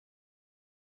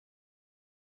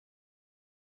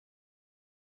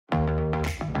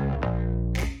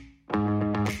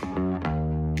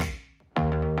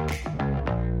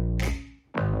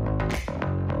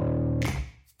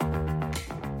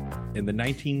In the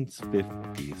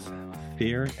 1950s,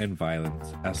 fear and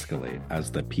violence escalate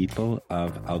as the people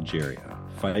of Algeria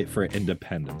fight for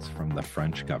independence from the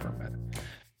French government.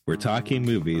 We're talking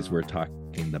movies, we're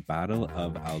talking The Battle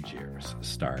of Algiers,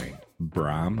 starring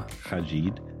Bram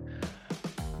Khadid,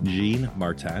 Jean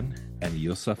Martin, and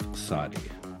Youssef Saadi,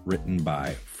 written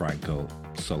by Franco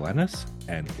Solanas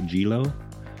and Gillo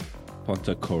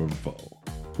Pontecorvo,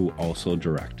 who also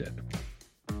directed.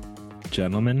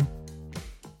 Gentlemen,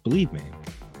 believe me,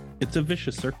 it's a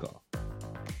vicious circle.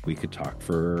 We could talk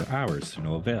for hours to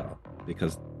no avail,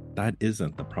 because that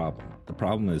isn't the problem. The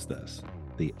problem is this: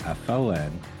 the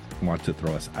FLN want to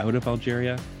throw us out of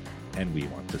Algeria, and we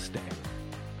want to stay.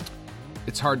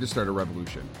 It's hard to start a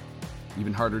revolution,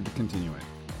 even harder to continue it,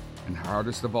 and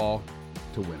hardest of all,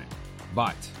 to win it.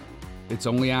 But it's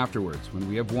only afterwards, when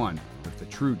we have won, that the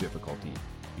true difficulty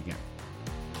begins.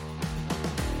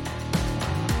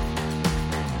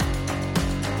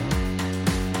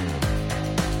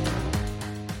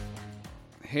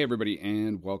 Hey everybody,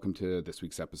 and welcome to this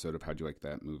week's episode of How'd You Like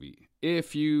That Movie?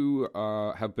 If you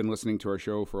have been listening to our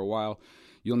show for a while,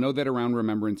 you'll know that around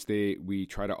Remembrance Day, we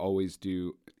try to always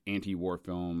do anti-war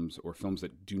films or films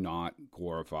that do not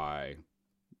glorify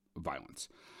violence.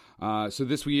 So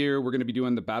this year, we're going to be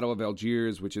doing The Battle of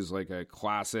Algiers, which is like a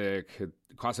classic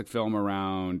film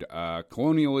around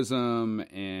colonialism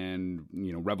and,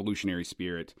 revolutionary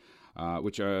spirit.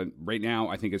 Which right now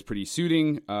I think is pretty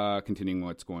suiting, continuing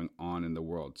what's going on in the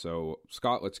world. So,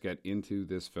 Scott, let's get into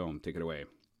this film. Take it away.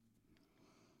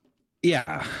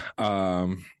 Yeah,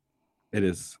 it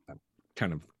is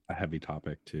kind of a heavy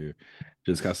topic to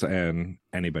discuss, and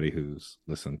anybody who's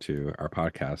listened to our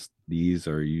podcast, these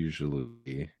are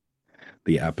usually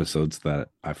the episodes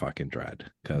that I fucking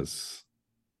dread, because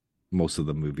most of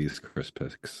the movies Chris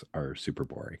picks are super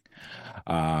boring.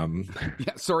 Yeah,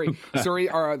 sorry.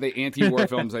 The anti-war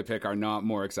films I pick are not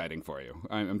more exciting for you.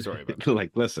 I'm sorry about that.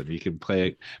 Like, listen, you can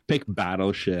pick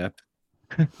Battleship,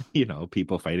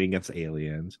 people fighting against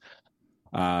aliens.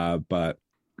 But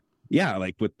yeah,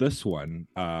 like with this one,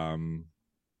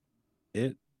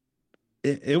 it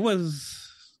was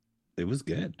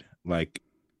good. Like,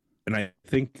 and I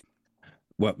think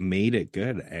what made it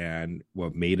good and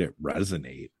what made it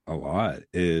resonate a lot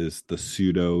is the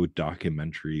pseudo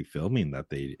documentary filming that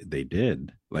they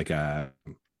did. Like, I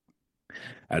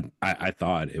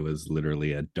thought it was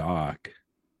literally a doc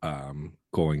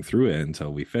going through it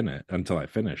until I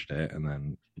finished it, and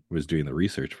then was doing the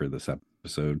research for this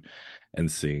episode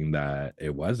and seeing that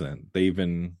it wasn't. I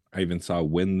even saw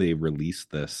when they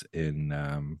released this in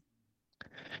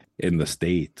the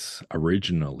States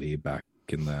originally back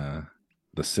in the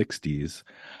 60s,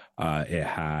 it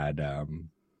had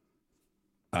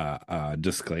a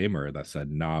disclaimer that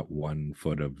said not one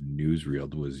foot of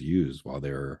newsreel was used while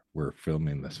they were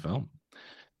filming this film.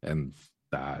 And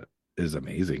that is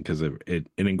amazing, because it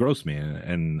engrossed me.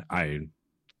 And I'm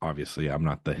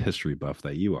not the history buff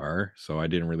that you are, so I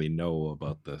didn't really know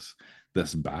about this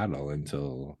battle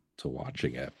until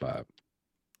watching it. But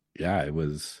yeah, it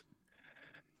was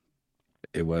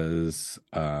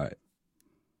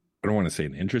I don't want to say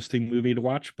an interesting movie to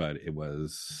watch, but it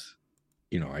was,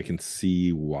 I can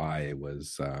see why it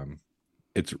was,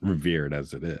 it's revered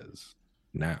as it is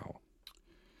now.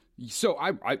 So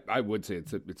I would say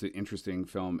it's an interesting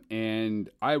film, and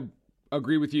I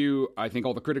agree with you. I think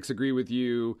all the critics agree with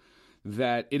you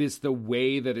that it is the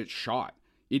way that it's shot.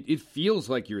 It feels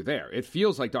like you're there. It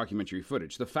feels like documentary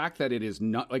footage. The fact that it is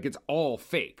not, like, it's all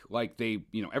fake. Like, they,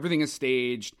 everything is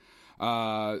staged.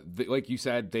 Like you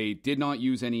said, they did not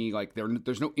use any, like,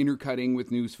 there's no intercutting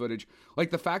with news footage. Like,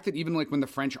 the fact that even, like, when the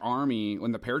French army,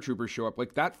 when the paratroopers show up,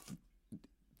 like, that,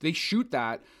 they shoot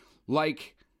that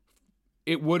like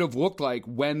it would have looked like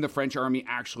when the French army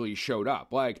actually showed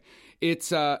up. Like,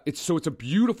 it's a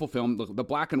beautiful film. The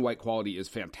black and white quality is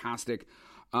fantastic.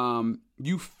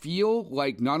 You feel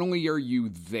like not only are you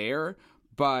there,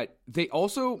 but they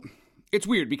also... It's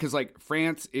weird because, like,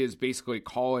 France is basically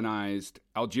colonized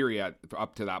Algeria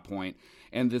up to that point,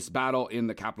 and this battle in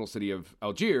the capital city of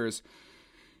Algiers,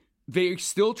 they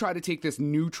still try to take this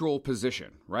neutral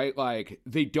position, right? Like,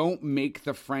 they don't make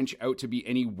the French out to be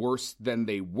any worse than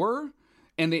they were,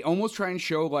 and they almost try and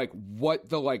show, like, what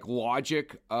the, like,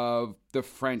 logic of the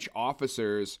French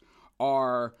officers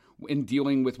are in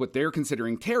dealing with what they're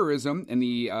considering terrorism and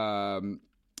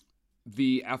is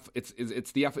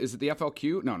it the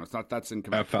FLQ? No, it's not. That's in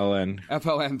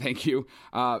FLN. Thank you.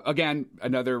 Again,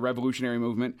 another revolutionary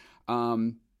movement.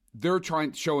 They're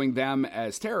showing them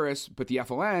as terrorists, but the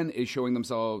FLN is showing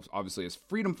themselves obviously as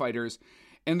freedom fighters.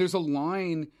 And there's a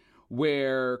line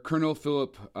where Colonel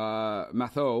Philippe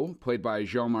Mathot, played by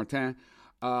Jean Martin,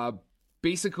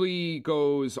 basically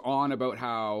goes on about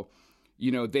how,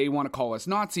 they want to call us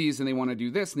Nazis and they want to do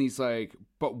this. And he's like,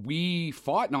 but we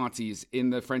fought Nazis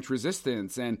in the French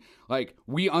resistance. And like,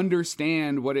 we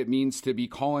understand what it means to be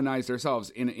colonized ourselves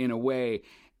in a way.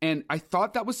 And I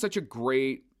thought that was such a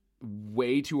great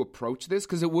way to approach this,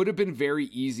 because it would have been very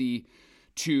easy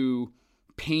to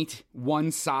paint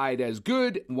one side as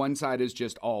good, one side as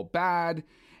just all bad.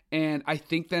 And I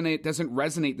think then it doesn't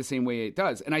resonate the same way it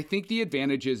does. And I think the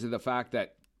advantage is the fact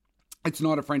that it's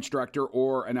not a French director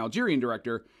or an Algerian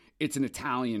director, it's an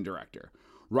Italian director,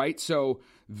 right? So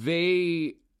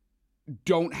they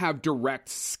don't have direct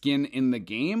skin in the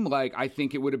game. Like, I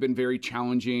think it would have been very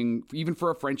challenging, even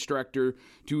for a French director,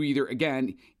 to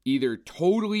either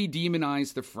totally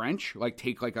demonize the French, like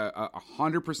take like a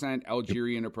 100%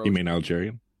 Algerian approach. You mean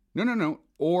Algerian? No.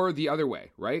 Or the other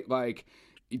way, right? Like,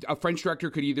 a French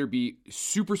director could either be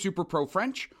super, super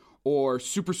pro-French or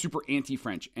super, super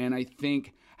anti-French. And I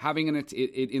think having it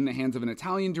in the hands of an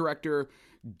Italian director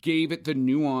gave it the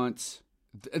nuance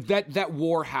that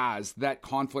war has, that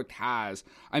conflict has.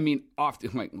 I mean,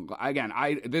 often, like, again,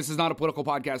 this is not a political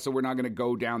podcast, so we're not going to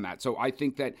go down that. So I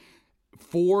think that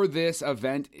for this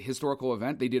historical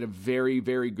event, they did a very,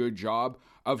 very good job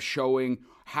of showing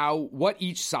what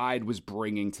each side was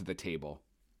bringing to the table.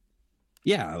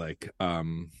 Yeah, like,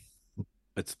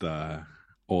 it's the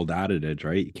old adage,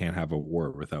 right? You can't have a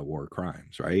war without war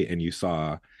crimes, right? And you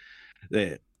saw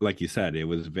that, like you said, it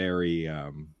was very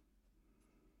it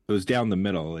was down the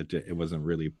middle. It wasn't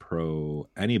really pro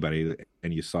anybody,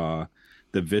 and you saw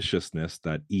the viciousness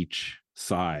that each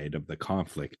side of the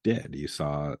conflict did. You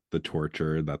saw the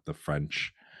torture that the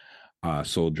French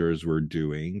soldiers were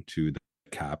doing to the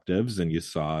captives, and you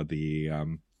saw the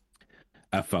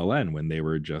FLN when they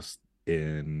were just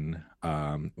in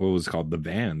what was called the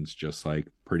vans, just like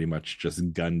pretty much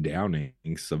just gun downing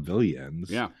civilians.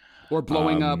 Yeah. Or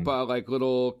blowing up like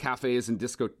little cafes and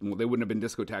they wouldn't have been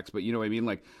discotheques, but you know what I mean?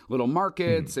 Like little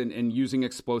markets and using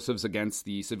explosives against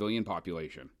the civilian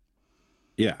population.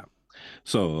 Yeah.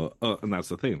 So, and that's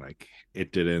the thing, like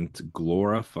it didn't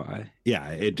glorify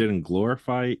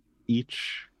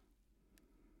each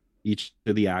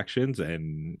of the actions,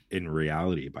 and in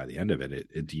reality by the end of it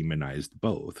it demonized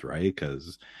both, right?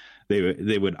 Because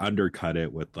they would undercut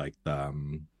it with like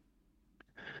the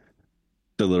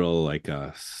little like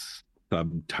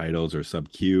subtitles or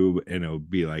subcube, and it would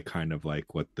be like kind of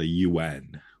like what the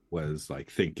UN was like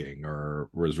thinking or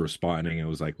was responding. It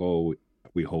was like, oh,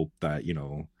 we hope that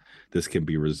this can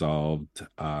be resolved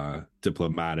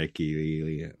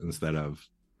diplomatically instead of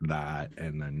that,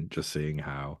 and then just seeing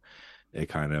how it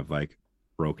kind of like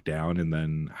broke down, and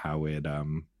then how it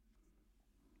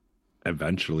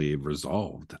eventually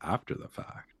resolved after the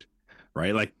fact,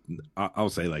 right? Like I'll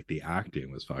say like the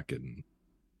acting was fucking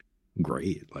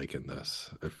great, like in this.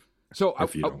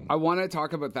 I want to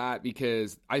talk about that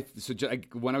because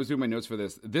when I was doing my notes for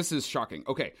this is shocking.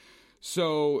 Okay,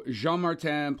 so Jean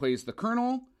Martin plays the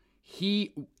colonel.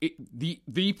 The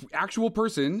actual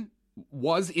person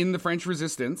was in the French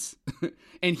resistance,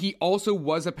 and he also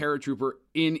was a paratrooper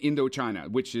in Indochina,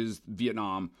 which is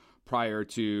Vietnam, prior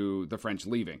to the French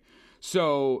leaving.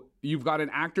 So you've got an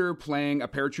actor playing a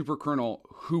paratrooper colonel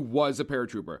who was a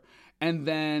paratrooper. And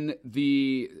then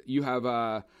you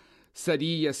have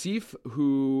Sadi Yassif,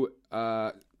 who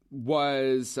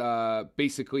was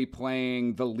basically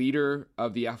playing the leader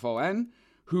of the FLN,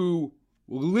 who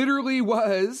literally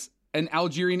was an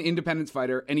Algerian independence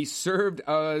fighter, and he served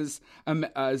as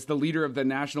the leader of the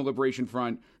National Liberation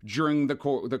Front during the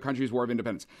country's War of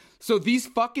Independence. So these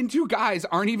fucking two guys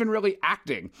aren't even really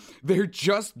acting. They're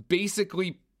just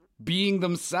basically being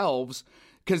themselves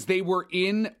because they were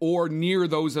in or near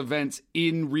those events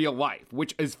in real life,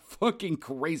 which is fucking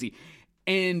crazy.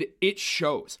 And it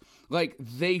shows. Like,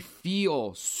 they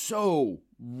feel so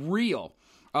real.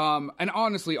 And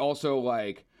honestly, also,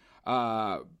 like,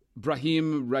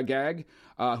 Brahim Ragag,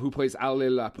 who plays Ale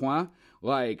Lapointe,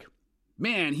 like,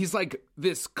 man, he's like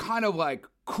this kind of like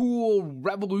cool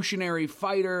revolutionary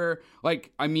fighter.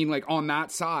 Like, I mean, like on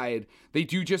that side, they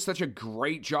do just such a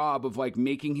great job of like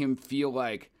making him feel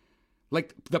like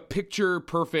the picture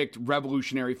perfect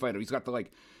revolutionary fighter. He's got the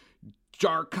like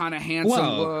dark kind of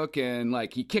handsome look, and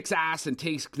like he kicks ass and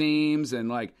takes names, and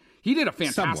like he did a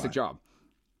fantastic job.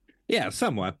 Yeah,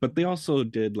 somewhat, but they also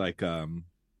did like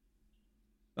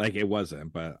it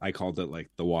wasn't, but I called it like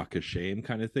the walk of shame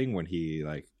kind of thing when he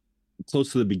like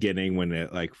close to the beginning, when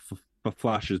it like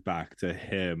flashes back to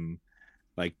him,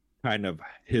 like kind of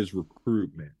his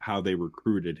recruitment, how they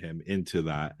recruited him into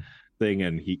that thing,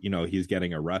 and he's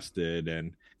getting arrested,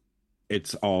 and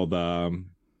it's all the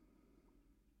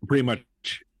pretty much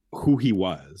who he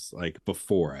was like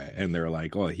before it, and they're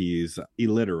like, oh, he's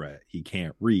illiterate, he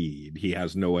can't read, he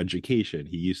has no education,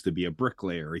 he used to be a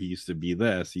bricklayer, he used to be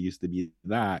this, he used to be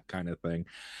that kind of thing.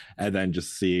 And then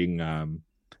just seeing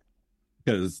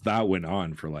because that went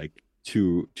on for like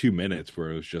two minutes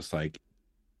where it was just like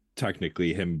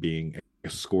technically him being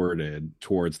escorted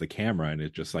towards the camera, and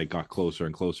it just like got closer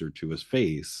and closer to his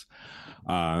face,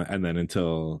 and then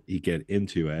until he get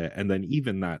into it. And then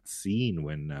even that scene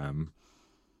when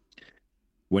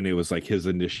it was like his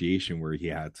initiation where he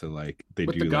had to like they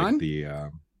With do the gun? like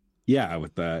the yeah,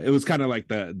 with the, it was kind of like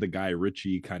the Guy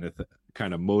Ritchie kind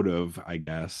of motive, I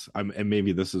guess. And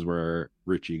maybe this is where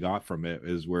Ritchie got from it,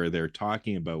 is where they're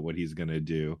talking about what he's gonna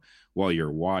do while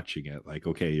you're watching it. Like,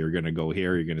 okay, you're gonna go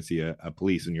here, you're gonna see a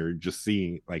police, and you're just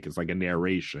seeing like it's like a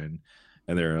narration,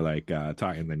 and they're like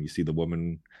talking. And then you see the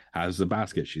woman has the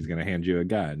basket, she's gonna hand you a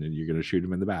gun, and you're gonna shoot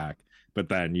him in the back. But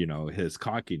then his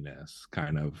cockiness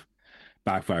kind of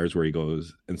backfires, where he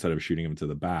goes, instead of shooting him to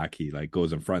the back, he like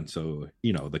goes in front, so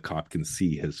the cop can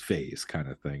see his face, kind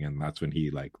of thing. And that's when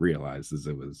he like realizes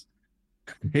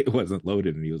it wasn't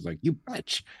loaded, and he was like, you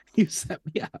bitch, you set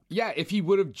me up. Yeah, if he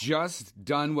would have just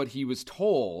done what he was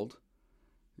told,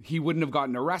 he wouldn't have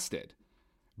gotten arrested.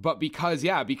 But because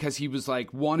he was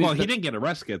like wanting. Well, he didn't get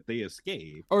arrested, they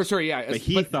escaped. Oh, sorry, yeah. But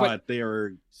he thought they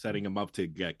were setting him up to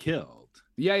get killed.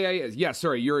 Yeah.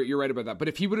 Sorry, you're right about that. But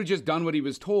if he would have just done what he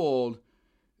was told,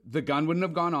 the gun wouldn't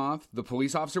have gone off. The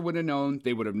police officer would have known.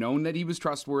 They would have known that he was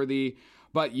trustworthy.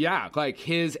 But yeah, like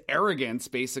his arrogance,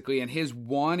 basically, and his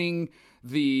wanting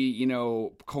the,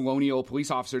 colonial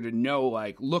police officer to know,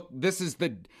 like, look, this is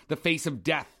the face of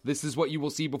death. This is what you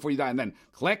will see before you die. And then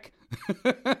click.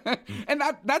 And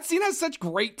that scene has such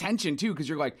great tension, too, because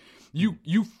you're like,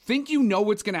 you think you know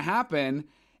what's going to happen.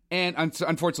 And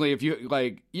unfortunately, if you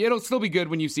like, it'll still be good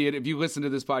when you see it. If you listen to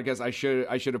this podcast, I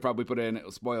should have probably put in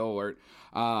a spoiler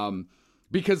alert,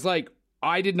 because like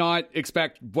I did not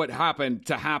expect what happened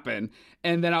to happen,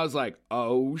 and then I was like,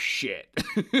 oh shit,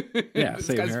 yeah, this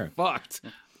same guy's here. fucked.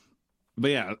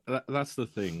 But yeah, that's the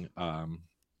thing.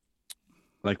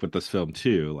 Like with this film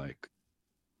too, like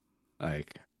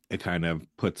it kind of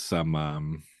puts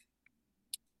some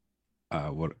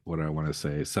what do I want to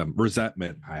say? Some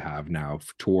resentment I have now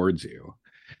towards you,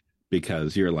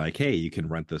 because you're like, hey, you can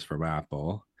rent this from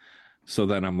Apple. So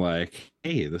then I'm like,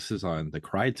 hey, this is on the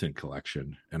Crichton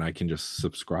collection, and I can just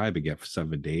subscribe and get for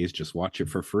 7 days, just watch it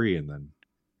for free, and then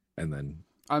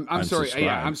I'm sorry.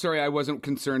 Yeah, I'm sorry. I wasn't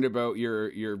concerned about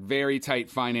your very tight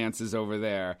finances over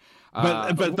there.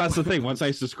 But that's the thing. Once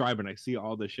I subscribe and I see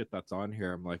all the shit that's on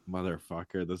here, I'm like,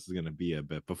 motherfucker, this is gonna be a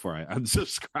bit before I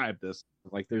unsubscribe this.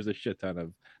 Like, there's a shit ton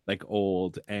of like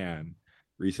old and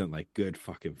recent like good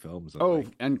fucking films.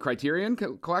 And Criterion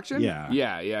collection. Yeah.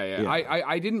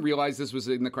 I didn't realize this was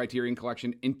in the Criterion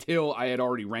collection until I had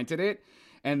already rented it,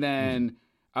 and then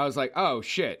I was like, oh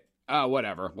shit.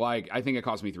 Whatever. Like, I think it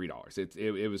cost me $3.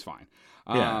 It was fine.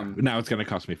 Now it's going to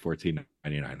cost me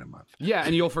 $14.99 a month. Yeah,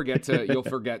 and you'll forget to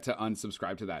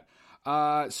unsubscribe to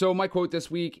that. So my quote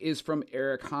this week is from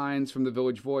Eric Hines from The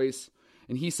Village Voice,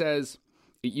 and he says,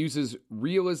 "It uses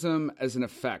realism as an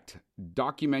effect,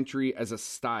 documentary as a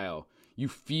style. You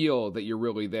feel that you're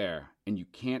really there, and you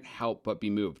can't help but be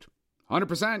moved."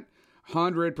 100%.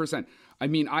 100%. I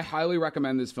mean, I highly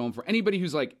recommend this film for anybody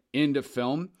who's like into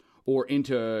film or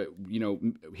into,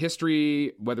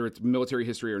 history, whether it's military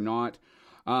history or not.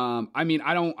 I mean,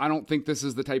 I don't think this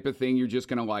is the type of thing you're just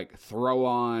going to like throw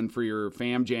on for your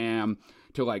fam jam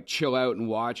to like chill out and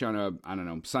watch on a, I don't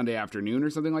know, Sunday afternoon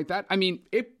or something like that. I mean,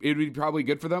 it would be probably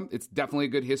good for them. It's definitely a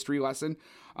good history lesson.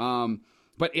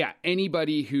 But yeah,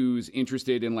 anybody who's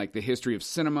interested in like the history of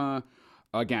cinema,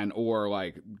 again, or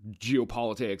like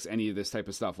geopolitics, any of this type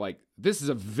of stuff, like this is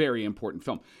a very important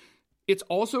film. It's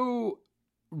also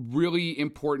really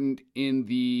important in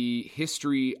the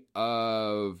history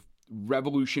of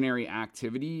revolutionary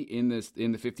activity in the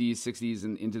 50s, 60s,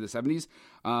 and into the 70s.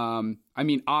 I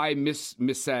mean, I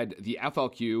missaid the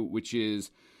FLQ, which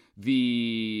is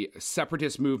the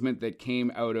separatist movement that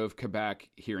came out of Quebec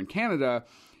here in Canada.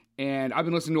 And I've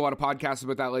been listening to a lot of podcasts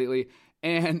about that lately.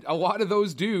 And a lot of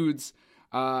those dudes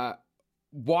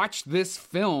watched this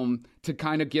film to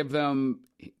kind of give them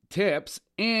tips,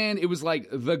 and it was like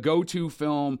the go-to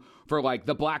film for like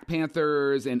the Black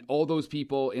Panthers and all those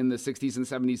people in the 60s and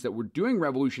 70s that were doing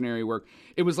revolutionary work.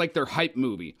 It was like their hype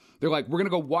movie. They're like, we're gonna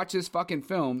go watch this fucking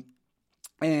film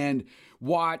and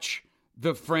watch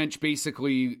the French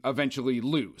basically eventually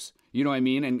lose, you know what I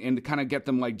mean, and kind of get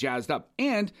them like jazzed up.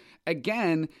 And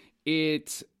again,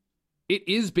 it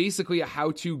is basically a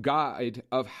how-to guide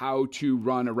of how to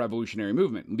run a revolutionary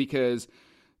movement, because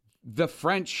the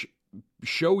French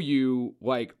show you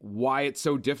like why it's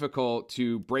so difficult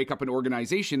to break up an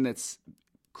organization that's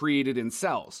created in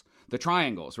cells, the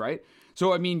triangles, right?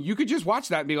 So I mean, you could just watch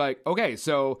that and be like, okay,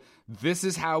 so this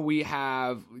is how we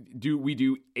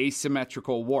do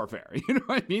asymmetrical warfare. You know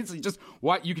what I mean? So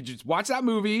you could just watch that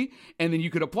movie, and then you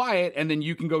could apply it, and then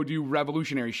you can go do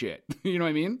revolutionary shit. You know what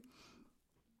I mean?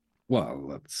 Well,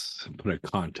 let's put a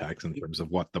context in terms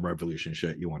of what the revolution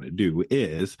shit you want to do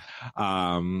is.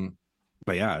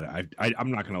 But yeah,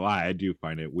 I'm not gonna lie, I do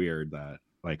find it weird that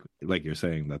like you're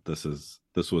saying that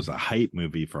this was a hype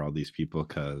movie for all these people,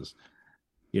 because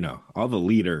all the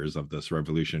leaders of this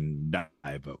revolution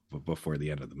die before the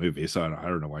end of the movie. So I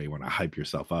don't know why you want to hype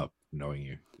yourself up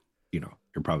knowing you're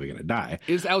probably gonna die.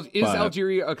 Is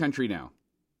Algeria a country now?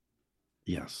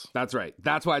 Yes, that's right.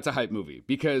 That's why it's a hype movie,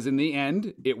 because in the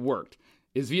end it worked.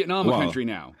 Is Vietnam a country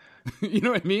now? You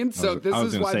know what I mean? So this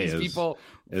is why these people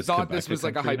thought this was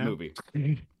like a hype movie.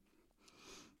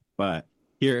 But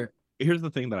here's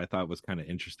the thing that I thought was kind of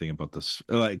interesting about this,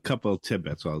 like a couple of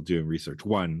tidbits while doing research.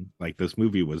 One, like this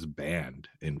movie was banned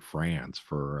in France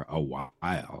for a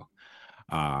while.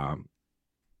 But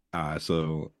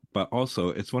also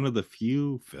it's one of the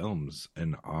few films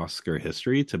in Oscar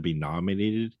history to be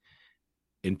nominated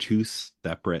in 2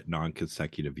 separate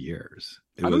non-consecutive years.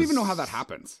 I don't even know how that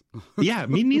happens. Yeah,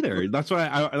 me neither. That's why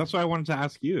I wanted to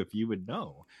ask you if you would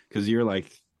know, because you're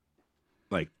like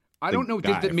I don't know.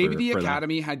 Maybe the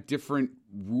Academy had different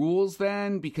rules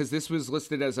then, because this was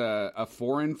listed as a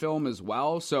foreign film as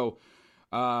well. So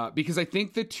because I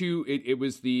think it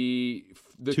was the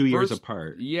 2 years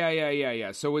apart.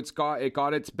 Yeah. So it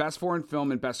got its best foreign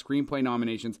film and best screenplay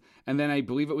nominations, and then I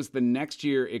believe it was the next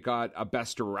year it got a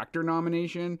best director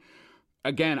nomination.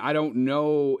 Again, I don't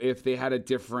know if they had a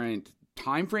different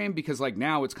time frame, because like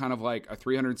now it's kind of like a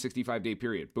 365-day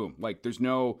period. Boom. Like there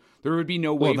would be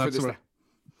no way for this.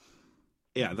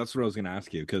 Yeah, that's what I was going to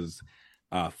ask you, because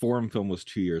foreign film was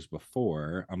 2 years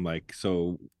before. I'm like,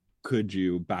 so could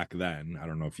you back then? I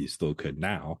don't know if you still could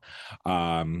now.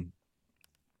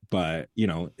 But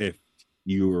if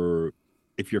your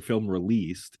film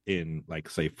released in, like,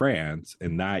 say, France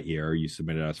in that year, you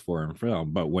submitted as foreign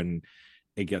film, but when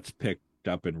it gets picked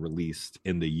up and released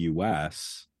in the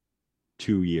US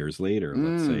 2 years later,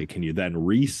 let's say, can you then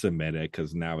resubmit it,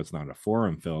 because now it's not a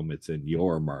foreign film, it's in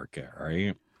your market,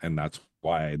 right? And that's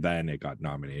why then it got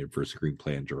nominated for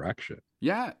screenplay and direction.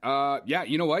 Yeah.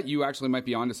 You know what? You actually might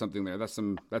be onto something there.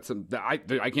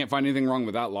 I can't find anything wrong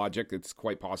with that logic. It's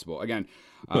quite possible. Again,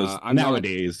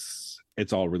 nowadays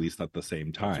it's all released at the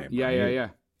same time. Yeah.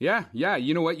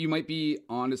 You know what? You might be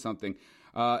onto something.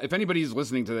 If anybody's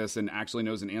listening to this and actually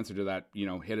knows an answer to that,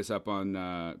 hit us up on,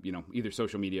 either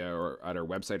social media or at our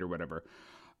website or whatever.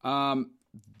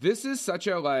 This is such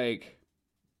a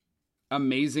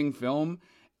amazing film,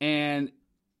 and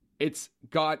it's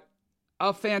got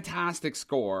a fantastic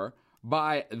score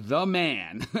by the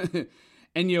man,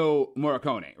 Ennio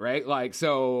Morricone, right?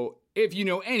 So if you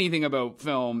know anything about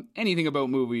film, anything about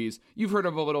movies, you've heard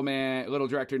of a little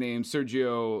director named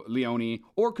Sergio Leone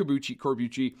or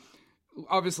Corbucci.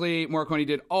 Obviously, Morricone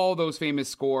did all those famous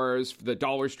scores for the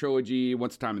Dollars trilogy,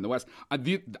 Once a Time in the West. I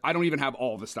don't even have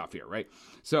all the stuff here, right?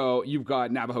 So you've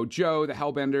got Navajo Joe, The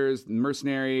Hellbenders,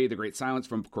 Mercenary, The Great Silence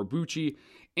from Corbucci,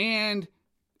 and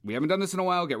we haven't done this in a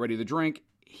while. Get ready to drink.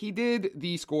 He did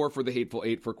the score for The Hateful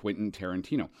Eight for Quentin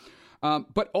Tarantino.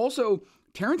 But also,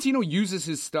 Tarantino uses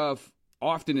his stuff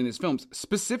often in his films.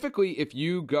 Specifically, if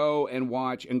you go and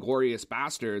watch Inglourious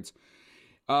Bastards,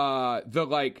 I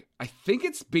think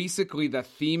it's basically the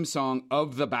theme song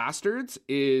of The Bastards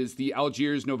is the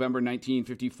Algiers November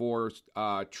 1954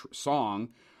 song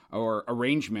or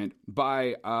arrangement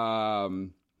by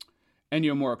Ennio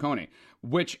Morricone,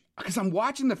 which, because I'm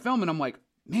watching the film and I'm like,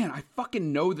 man, I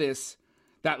fucking know this,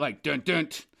 that dun dun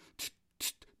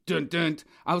dun dun.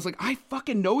 I was like, I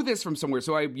fucking know this from somewhere.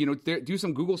 So I, do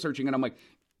some Google searching and I'm like,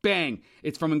 bang,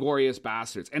 it's from Inglourious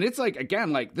Bastards. And it's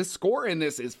again, the score in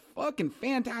this is fucking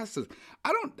fantastic.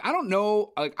 I don't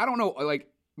know,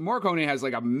 Morricone has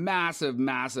a massive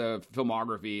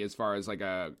filmography as far as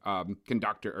a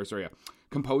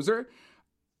composer.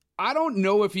 I don't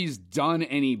know if he's done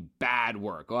any bad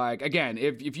work. Again,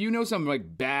 if you know some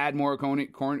bad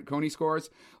Morricone scores,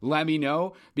 let me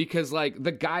know, because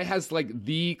the guy has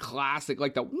the classic,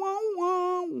 the wah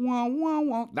wah wah wah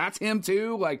wah. That's him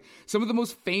too. Some of the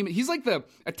most famous. He's the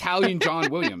Italian John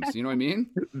Williams. You know what I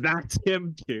mean? That's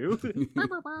him too.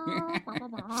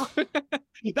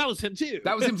 That was him too.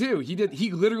 That was him too.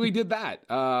 He literally did that.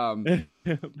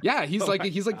 Yeah, he's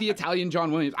the Italian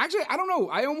John Williams. Actually, I don't know.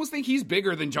 I almost think he's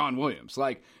bigger than John Williams,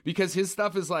 because his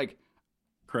stuff is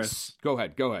Chris, Go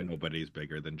ahead. nobody's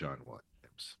bigger than John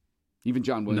Williams. Even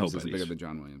John Williams is bigger than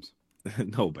John Williams.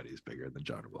 Nobody's bigger than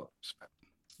John Williams.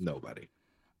 Nobody.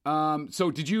 So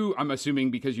did you, I'm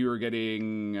assuming because you were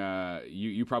getting,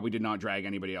 you probably did not drag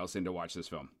anybody else in to watch this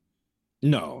film.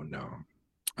 No.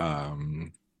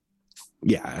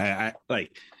 Yeah, I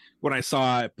like when I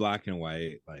saw it black and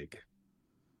white, like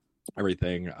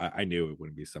everything, I knew it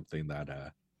wouldn't be something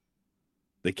that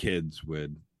the kids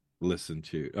would listen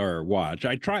to or watch.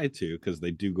 I tried to because they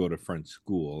do go to French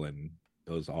school and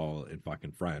it was all in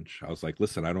fucking French. I was like,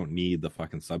 listen, I don't need the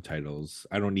fucking subtitles.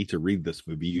 I don't need to read this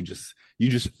movie. You just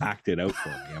act it out for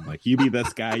me. I'm like, you be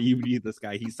this guy, you be this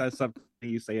guy. He says something,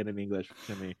 you say it in English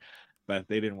to me. But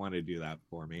they didn't want to do that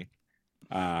for me.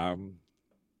 But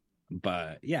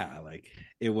yeah, like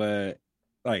it was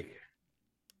like,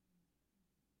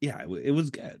 yeah, it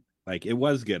was good. Like it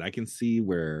was good. I can see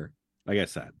where, like I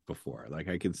said before, like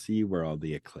I can see where all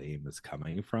the acclaim is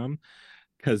coming from,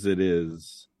 because it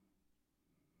is,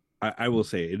 I will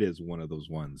say it is one of those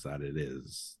ones that it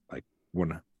is like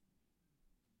one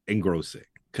engrossing,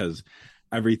 because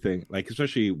everything, like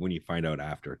especially when you find out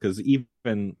after, because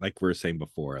even like we were saying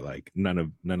before, like none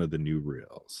of the new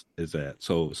reels is it.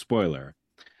 So spoiler,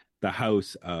 the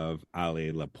house of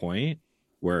Ale Lapointe,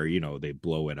 where they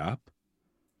blow it up,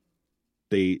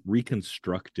 they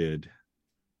reconstructed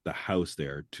the house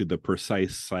there to the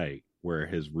precise site where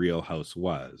his real house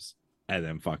was, and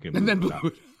then fucking blew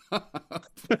it up.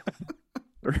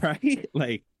 Right?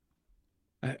 Like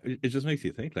it just makes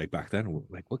you think, like back then,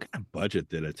 like what kind of budget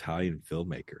did Italian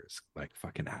filmmakers like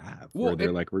fucking have? Where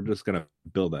they're like, we're just gonna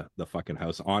build the fucking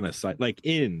house on a site, like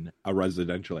in a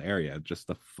residential area, just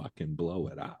to fucking blow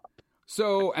it up.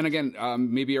 So, and again,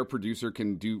 maybe our producer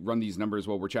can run these numbers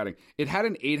while we're chatting. It had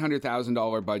an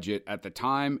 $800,000 budget at the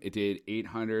time. It did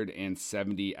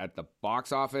 $870 at the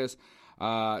box office.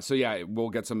 So yeah, we'll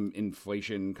get some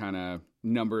inflation kind of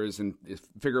numbers and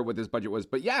figure out what this budget was.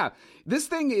 But yeah, this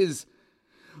thing is,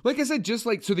 like I said, just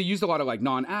like, so they used a lot of like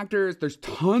non-actors. There's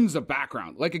tons of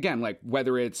background. Like again, like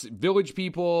whether it's village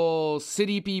people,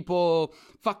 city people,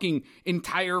 fucking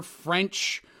entire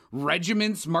French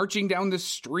regiments marching down the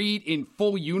street in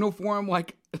full uniform.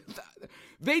 Like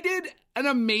they did an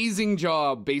amazing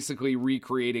job basically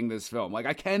recreating this film. Like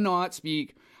I cannot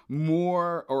speak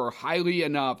more or highly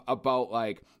enough about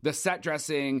like the set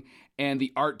dressing and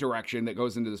the art direction that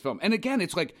goes into this film. And again,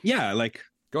 it's like, yeah, like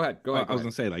go ahead. I was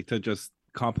gonna say, like, to just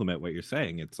compliment what you're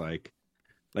saying, it's like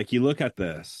you look at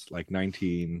this like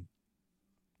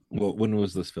when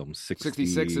was this film?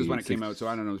 66 is when it came out, so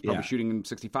I don't know, it's probably shooting in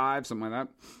 65, something like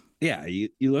that. Yeah,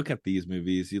 you look at these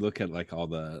movies, you look at like all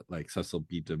the like Cecil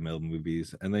B. DeMille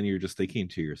movies, and then you're just thinking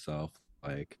to yourself,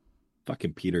 like,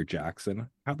 fucking Peter Jackson,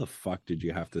 how the fuck did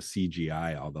you have to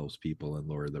CGI all those people in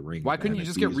Lord of the Rings? Why couldn't you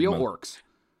just get real orcs?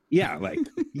 Yeah, like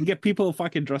you get people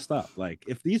fucking dressed up. Like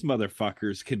if these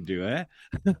motherfuckers can do it,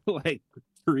 like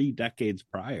 3 decades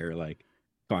prior, like,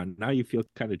 fun. Now you feel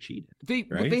kind of cheated.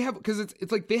 They have, because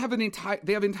it's like they have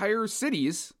entire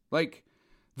cities like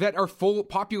that are full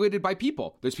populated by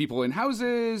people. There's people in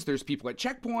houses, there's people at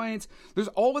checkpoints, there's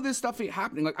all of this stuff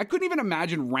happening. Like I couldn't even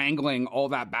imagine wrangling all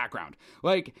that background.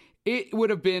 Like it would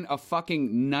have been a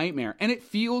fucking nightmare, and it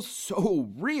feels so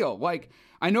real. Like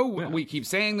I know we keep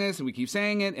saying this and we keep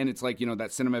saying it, and it's like,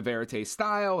 that cinema verite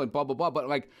style and blah blah blah, but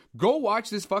like go watch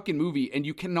this fucking movie and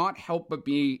you cannot help but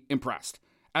be impressed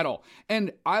at all.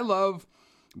 And I love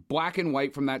black and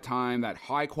white from that time, that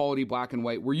high quality black and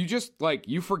white, where you just like,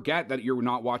 you forget that you're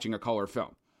not watching a color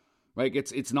film. Like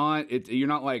you're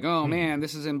not like, oh man,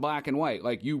 this is in black and white.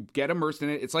 Like you get immersed in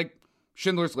it. It's like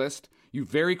Schindler's List. You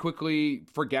very quickly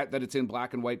forget that it's in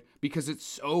black and white because it's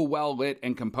so well lit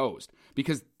and composed,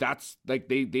 because that's like,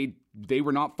 they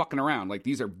were not fucking around. Like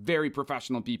these are very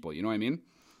professional people. You know what I mean?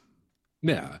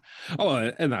 Yeah. Oh,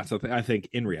 and that's the thing. I think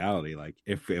in reality, like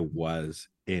if it was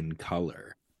in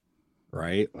color,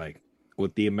 right? Like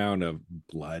with the amount of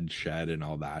bloodshed and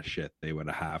all that shit they would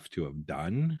have to have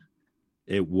done,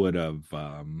 it would have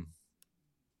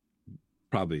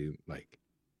probably like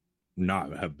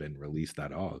not have been released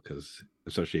at all, because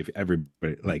especially if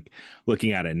everybody like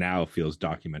looking at it now feels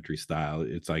documentary style,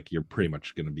 it's like you're pretty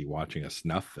much going to be watching a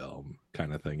snuff film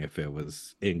kind of thing if it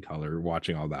was in color,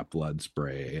 watching all that blood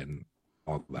spray and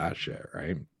all that shit,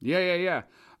 right? Yeah.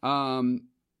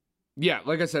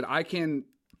 Like I said, I can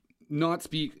not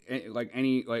speak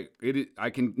I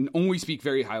can only speak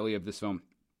very highly of this film.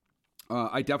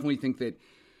 I definitely think that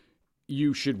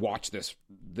you should watch this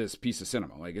piece of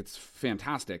cinema. Like it's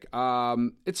fantastic.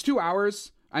 It's 2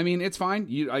 hours. I mean, it's fine.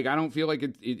 I don't feel like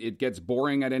it gets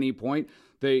boring at any point.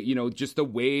 Just the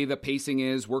way the pacing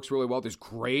works really well. There's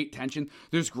great tension.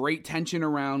 There's great tension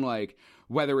around like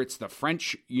whether it's the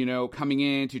French, coming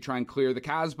in to try and clear the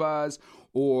Casbahs,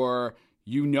 or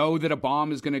that a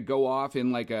bomb is going to go off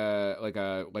in like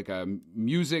a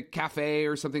music cafe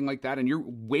or something like that, and you're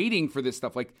waiting for this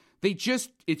stuff. Like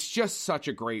it's just such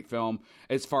a great film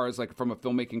as far as like from a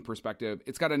filmmaking perspective.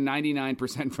 It's got a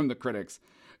 99% from the critics,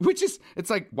 which is,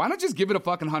 it's like, why not just give it a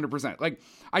fucking 100%? Like,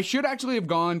 I should actually have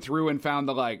gone through and found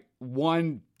the like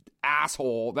one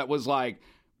asshole that was like,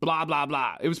 blah, blah,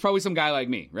 blah. It was probably some guy like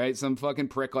me, right? Some fucking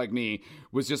prick like me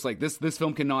was just like, this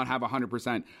film cannot have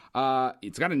 100%.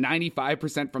 It's got a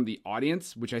 95% from the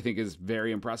audience, which I think is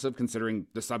very impressive considering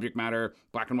the subject matter,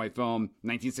 black and white film,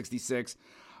 1966.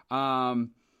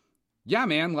 Yeah,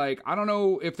 man, like, I don't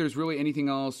know if there's really anything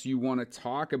else you want to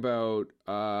talk about,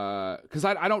 because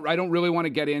I don't really want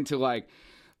to get into, like,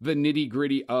 the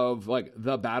nitty-gritty of, like,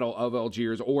 the Battle of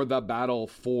Algiers or the Battle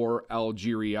for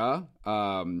Algeria,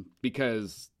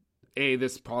 because,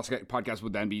 this podcast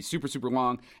would then be super, super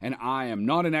long, and I am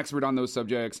not an expert on those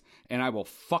subjects, and I will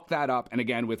fuck that up. And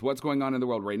again, with what's going on in the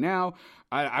world right now,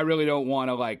 I really don't want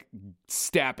to, like,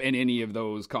 step in any of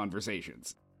those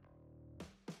conversations.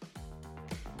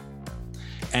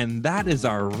 And that is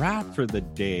our wrap for the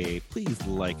day. Please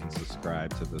like and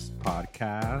subscribe to this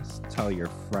podcast. Tell your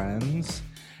friends.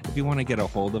 If you want to get a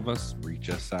hold of us, reach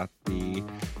us at the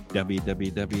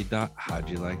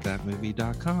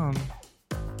www.howdyoulikethatmovie.com.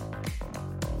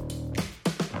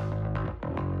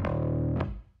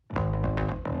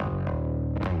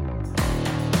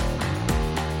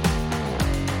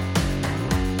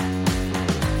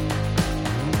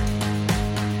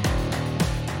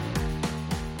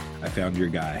 Found your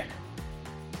guy.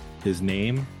 His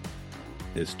name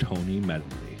is Tony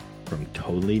Medley from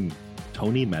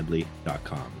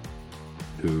TonyMedley.com,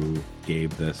 who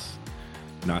gave this,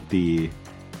 not the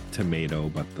tomato,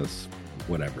 but this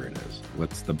whatever it is.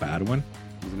 What's the bad one?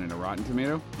 Isn't it a Rotten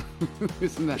Tomato?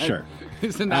 Isn't that sure?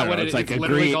 Isn't that what it is? Like it's a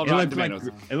literally green. called It Rotten looks like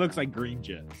Tomatoes. it looks like green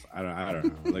jizz. I don't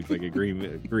know. It looks like a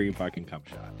green fucking cum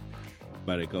shot.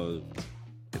 But it goes.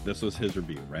 This was his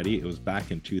review. Ready? It was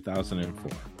back in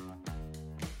 2004.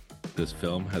 This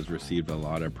film has received a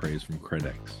lot of praise from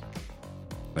critics,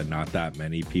 but not that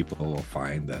many people will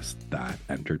find this that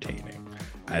entertaining.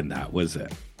 And that was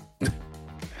it.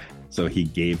 So he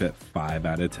gave it 5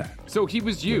 out of 10. So he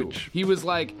was you. He was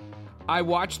like, I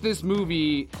watched this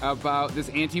movie about this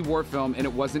anti-war film and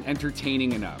it wasn't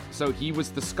entertaining enough. So he was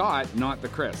the Scott, not the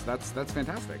Chris. That's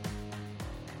fantastic.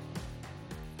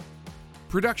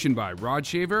 Production by Rod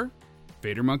Shaver,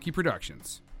 Vader Monkey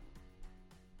Productions.